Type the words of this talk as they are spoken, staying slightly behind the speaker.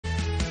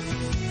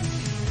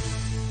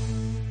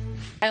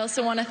I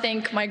also want to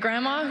thank my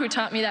grandma, who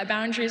taught me that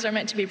boundaries are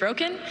meant to be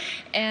broken.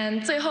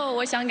 And 最后，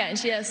我想感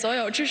谢所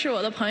有支持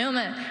我的朋友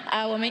们，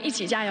我们一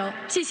起加油，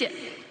谢谢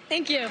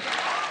 ，Thank you.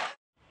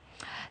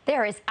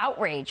 There is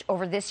outrage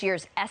over this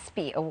year's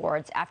ESPY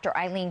Awards after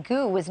Eileen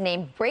Gu was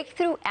named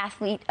Breakthrough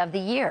Athlete of the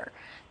Year.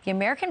 The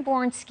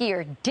American-born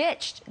skier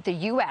ditched the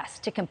U.S.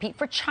 to compete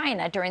for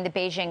China during the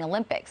Beijing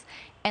Olympics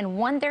and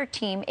won their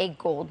team a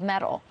gold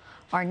medal.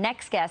 Our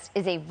next guest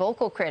is a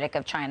vocal critic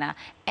of China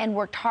and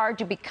worked hard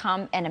to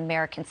become an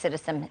American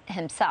citizen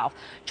himself.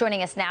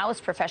 Joining us now is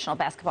professional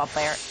basketball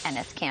player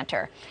Enes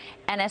Kanter.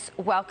 Enes,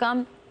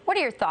 welcome. What are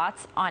your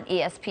thoughts on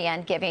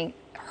ESPN giving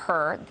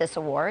her this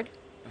award?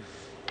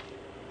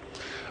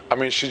 I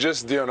mean, she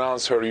just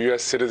announced her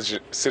U.S.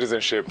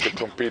 citizenship to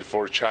compete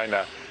for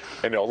China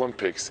in the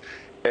Olympics.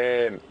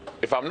 And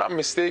if I'm not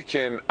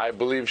mistaken, I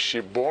believe she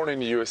born in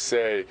the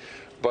USA,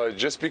 but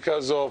just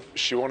because of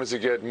she wanted to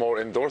get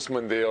more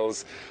endorsement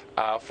deals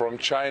from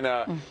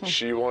China,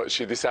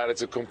 she decided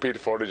to compete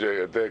for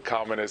the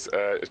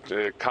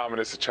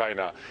communist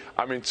China.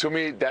 I mean, to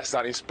me, that's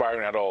not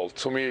inspiring at all.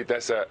 To me,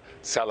 that's a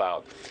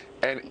sellout.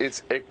 And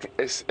it's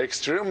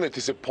extremely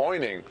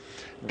disappointing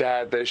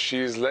that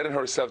she's letting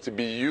herself to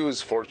be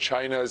used for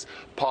China's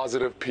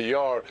positive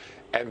PR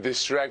and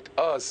distract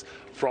us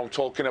from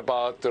talking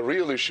about the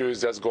real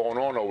issues that's going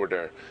on over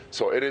there.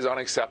 So it is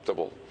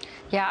unacceptable.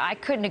 Yeah, I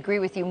couldn't agree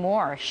with you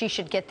more. She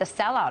should get the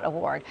sellout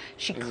award.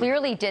 She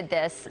clearly did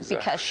this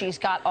because she's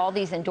got all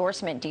these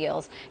endorsement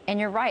deals. And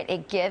you're right,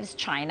 it gives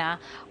China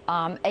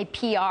a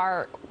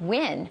PR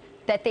win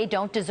that they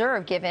don't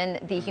deserve given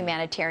the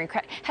humanitarian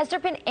credit. Has there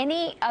been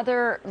any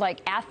other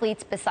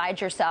athletes besides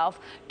yourself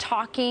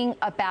talking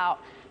about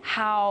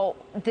how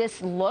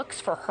this looks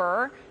for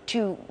her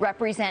to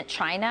represent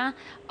China,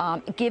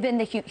 given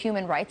the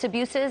human rights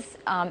abuses,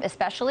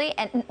 especially,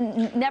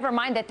 and never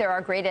mind that they're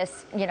our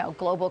greatest,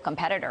 global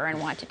competitor and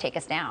want to take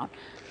us down?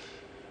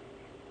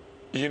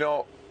 You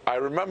know, I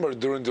remember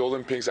during the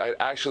Olympics, I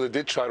actually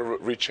did try to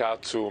reach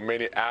out to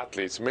many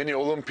athletes, many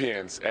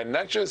Olympians, and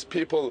not just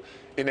people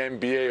in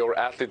NBA or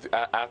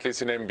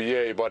athletes in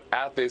NBA, but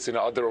athletes in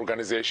other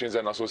organizations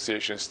and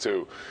associations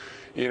too.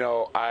 You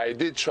know, I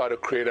did try to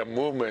create a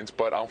movement,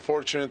 but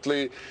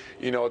unfortunately,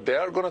 they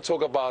are going to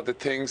talk about the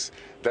things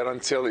that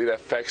until it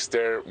affects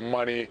their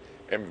money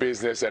and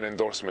business and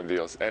endorsement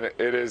deals. And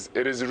it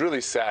is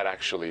really sad,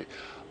 actually.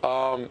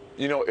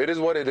 It is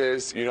what it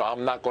is.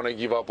 I'm not going to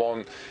give up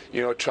on,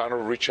 trying to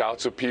reach out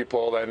to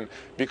people, and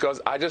because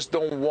I just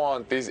don't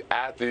want these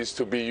athletes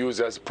to be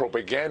used as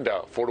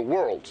propaganda for the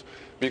world.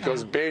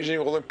 Because Beijing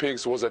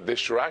Olympics was a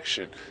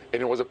distraction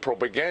and it was a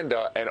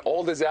propaganda, and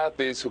all these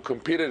athletes who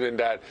competed in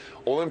that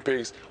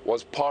Olympics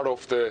was part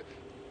of the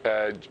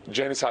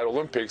genocide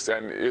Olympics,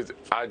 and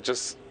I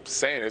just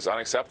saying it's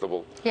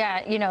unacceptable.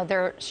 Yeah,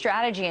 their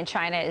strategy in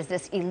China is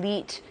this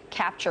elite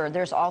capture.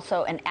 There's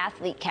also an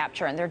athlete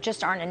capture, and there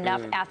just aren't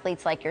enough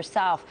athletes like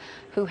yourself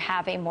who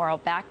have a moral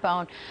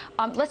backbone.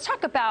 Let's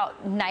talk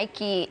about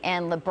Nike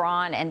and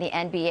LeBron and the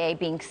NBA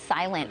being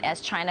silent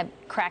as China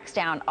cracks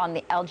down on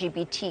the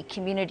LGBT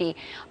community.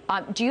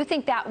 Do you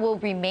think that will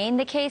remain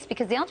the case?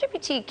 Because the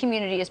LGBT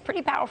community is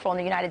pretty powerful in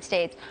the United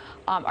States.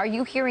 Are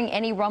you hearing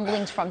any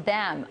rumblings from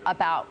them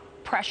about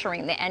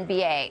pressuring the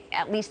NBA,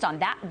 at least on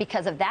that,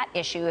 because of that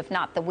issue, if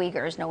not the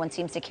Uyghurs? No one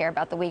seems to care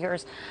about the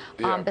Uyghurs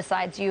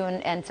besides you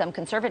and some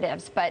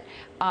conservatives. But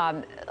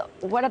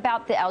what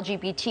about the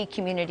LGBT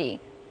community?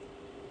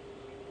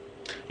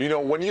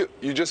 When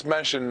you just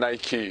mentioned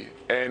Nike,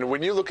 and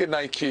when you look at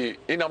Nike,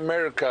 in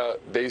America,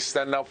 they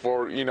stand up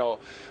for,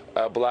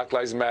 Black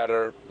Lives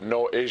Matter,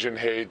 no Asian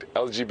hate,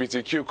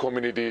 LGBTQ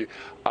community,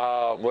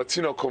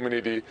 Latino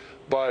community.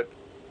 But,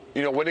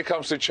 when it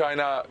comes to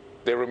China,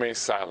 they remain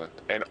silent.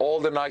 And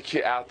all the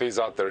Nike athletes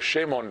out there,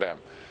 shame on them.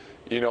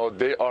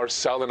 They are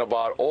silent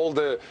about all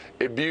the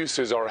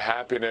abuses are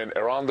happening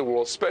around the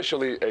world,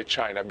 especially in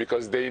China,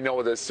 because they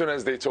know that as soon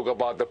as they talk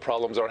about the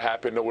problems are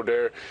happening over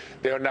there,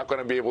 they are not going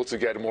to be able to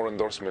get more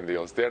endorsement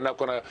deals. They're not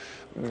going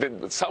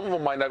to, some of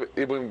them might not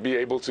even be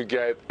able to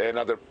get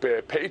another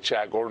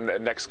paycheck or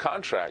next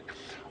contract.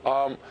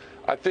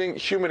 I think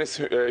human is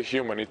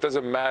human. It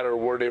doesn't matter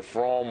where they're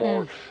from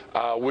or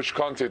which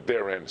country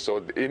they're in.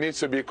 So it needs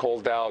to be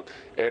called out.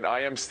 And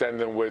I am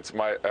standing with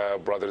my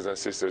brothers and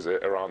sisters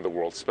around the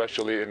world,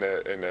 especially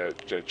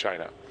in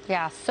China.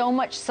 Yeah, so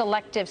much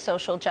selective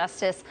social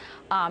justice.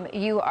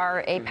 You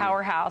are a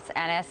powerhouse,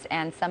 Enes,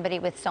 and somebody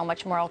with so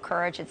much moral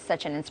courage. It's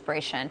such an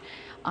inspiration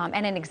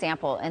and an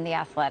example in the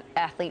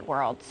athlete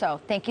world.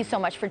 So thank you so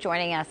much for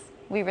joining us.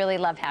 We really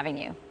love having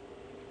you.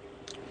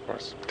 Of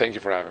course. Thank you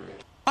for having me.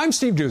 I'm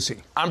Steve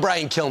Ducey. I'm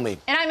Brian Kilmeade.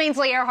 And I'm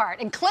Ainsley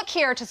Earhart. And click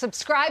here to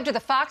subscribe to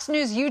the Fox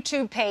News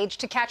YouTube page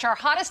to catch our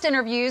hottest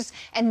interviews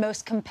and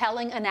most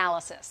compelling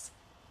analysis.